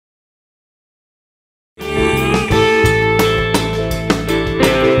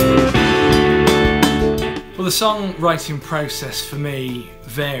Well, the songwriting process for me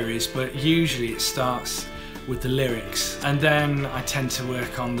varies, but usually it starts with the lyrics, and then I tend to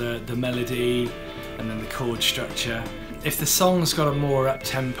work on the melody and then the chord structure. If the song's got a more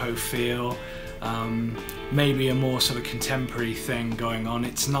up-tempo feel, maybe a more sort of contemporary thing going on,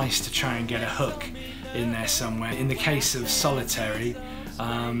 it's nice to try and get a hook in there somewhere. In the case of Solitary,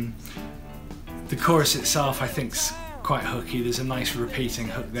 the chorus itself I think's quite hooky. There's a nice repeating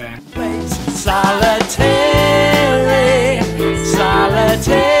hook there. Solitary,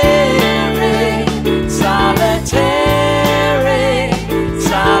 solitary, solitary,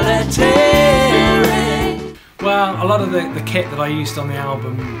 solitary. Well, a lot of the kit that I used on the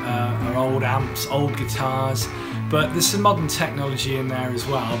album are old amps, old guitars, but there's some modern technology in there as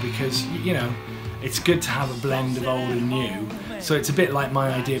well, because, you know, it's good to have a blend of old and new. So it's a bit like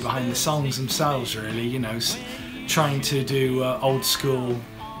my idea behind the songs themselves, really, you know, trying to do old school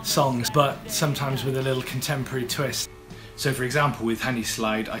songs, but sometimes with a little contemporary twist. So for example, with Honey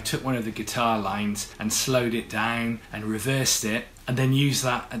Slide, I took one of the guitar lines and slowed it down and reversed it, and then used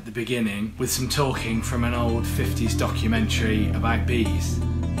that at the beginning with some talking from an old 50s documentary about bees.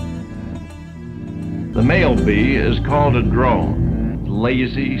 The male bee is called a drone.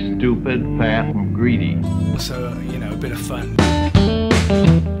 Lazy, stupid, fat, and greedy. So, you know, a bit of fun.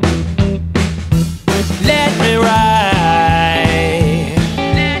 Let me ride.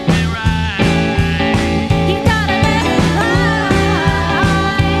 Let me ride. You gotta let me ride.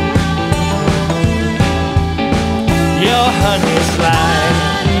 Your honey slide.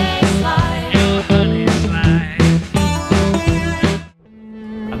 Your honey slide.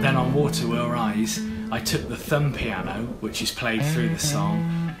 And then on Water Will Rise, I took the thumb piano, which is played through the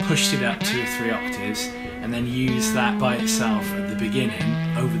song, pushed it up 2 or 3 octaves, and then used that by itself at the beginning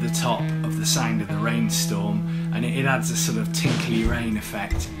over the top of the sound of the rainstorm, and it adds a sort of tinkly rain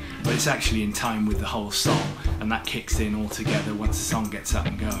effect, but it's actually in time with the whole song, and that kicks in all together once the song gets up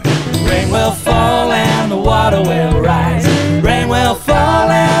and going. Rain will fall and the water will rise. Rain will fall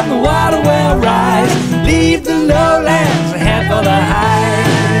and the water will rise. Leave the lowlands a head full of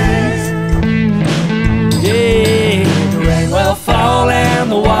highs. Yeah, the rain will fall and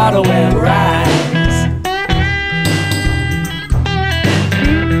the water will rise.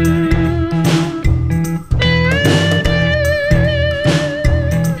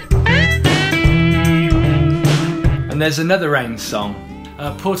 There's another rain song.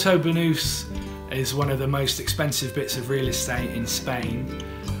 Porto Banús is one of the most expensive bits of real estate in Spain,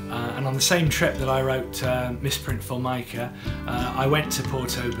 and on the same trip that I wrote Misprint Formica, I went to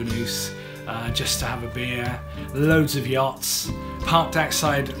Porto Banús just to have a beer. Loads of yachts parked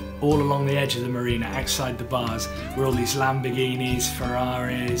outside, all along the edge of the marina, outside the bars, were all these Lamborghinis,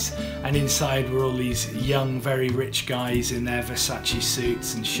 Ferraris, and inside were all these young, very rich guys in their Versace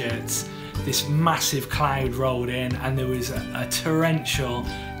suits and shirts. This massive cloud rolled in, and there was a torrential,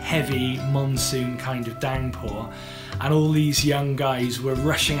 heavy monsoon kind of downpour, and all these young guys were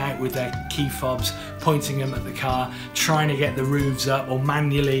rushing out with their key fobs, pointing them at the car, trying to get the roofs up, or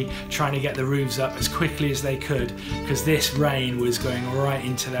manually trying to get the roofs up as quickly as they could, because this rain was going right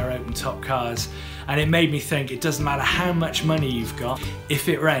into their open top cars. And it made me think, it doesn't matter how much money you've got, if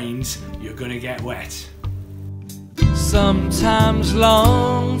it rains, you're gonna get wet. Sometimes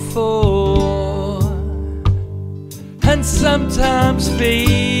long for, and sometimes feared,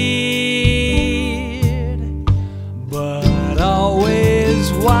 but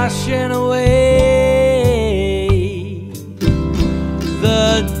always washing away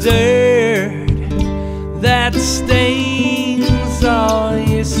the dirt that stains all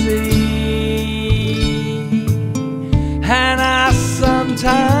you see. And I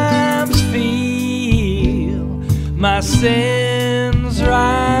sometimes feel my sins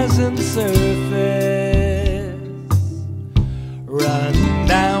rise and surface, run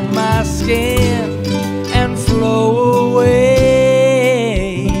down my skin and flow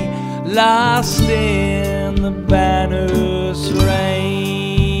away, lost in the Banús rain.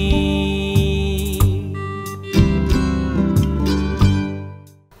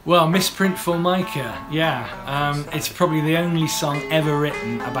 Well, Misprint Formica, yeah, it's probably the only song ever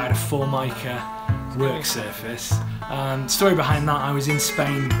written about a Formica work surface. Story behind that, I was in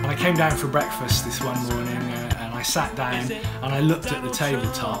Spain and I came down for breakfast this one morning, and I sat down and I looked at the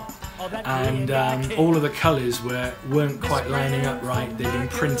tabletop, and all of the colours weren't quite lining up right. They'd been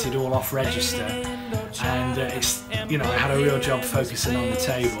printed all off register, and it's, you know, I had a real job focusing on the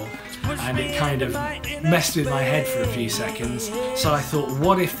table, and it kind of messed with my head for a few seconds. So I thought,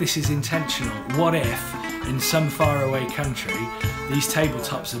 what if this is intentional? What if in some faraway country these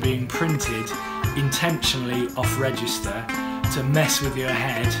tabletops are being printed intentionally off register to mess with your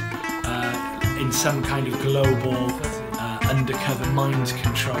head in some kind of global undercover mind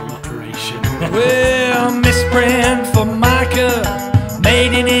control operation. Well, misprint for Micah,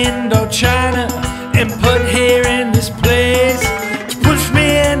 made in Indochina, and put here in this place to push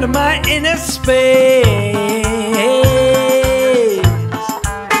me into my inner space.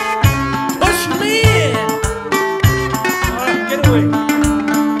 Push me in. All right, get away.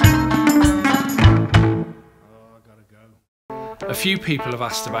 A few people have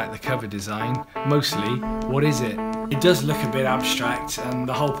asked about the cover design, mostly, what is it? It does look a bit abstract, and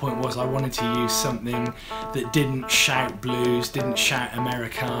the whole point was I wanted to use something that didn't shout blues, didn't shout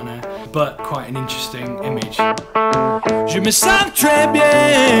Americana, but quite an interesting image. Je me sens très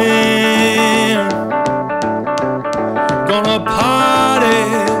bien. Gonna party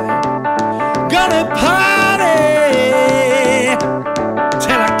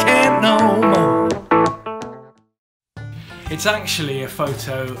till I can't no more. It's actually a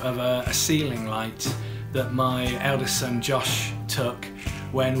photo of a ceiling light that my eldest son Josh took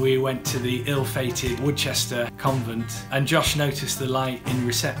when we went to the ill-fated Woodchester convent, and Josh noticed the light in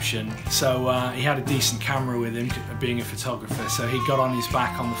reception, so he had a decent camera with him, being a photographer, so he got on his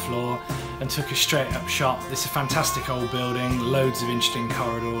back on the floor and took a straight up shot. It's a fantastic old building, loads of interesting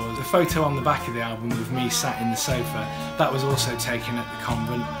corridors. The photo on the back of the album of me sat in the sofa, that was also taken at the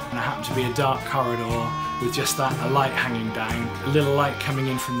convent, and it happened to be a dark corridor with just a light hanging down, a little light coming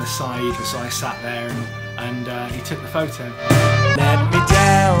in from the side, so I sat there and he took the photo. Let me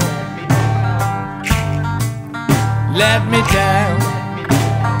down. Let me down.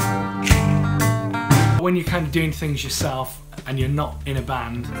 When you're kind of doing things yourself and you're not in a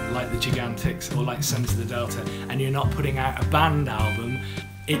band like the Gigantics or like Sons of the Delta, and you're not putting out a band album,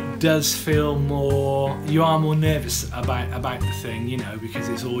 it does feel more, you are more nervous about the thing, you know, because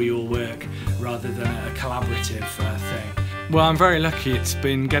it's all your work rather than a collaborative thing. Well, I'm very lucky. It's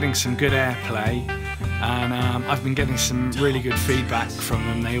been getting some good airplay, and I've been getting some really good feedback from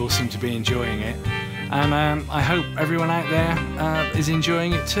them. They all seem to be enjoying it, and I hope everyone out there is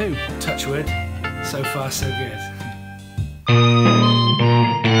enjoying it too. Touch wood, so far so good.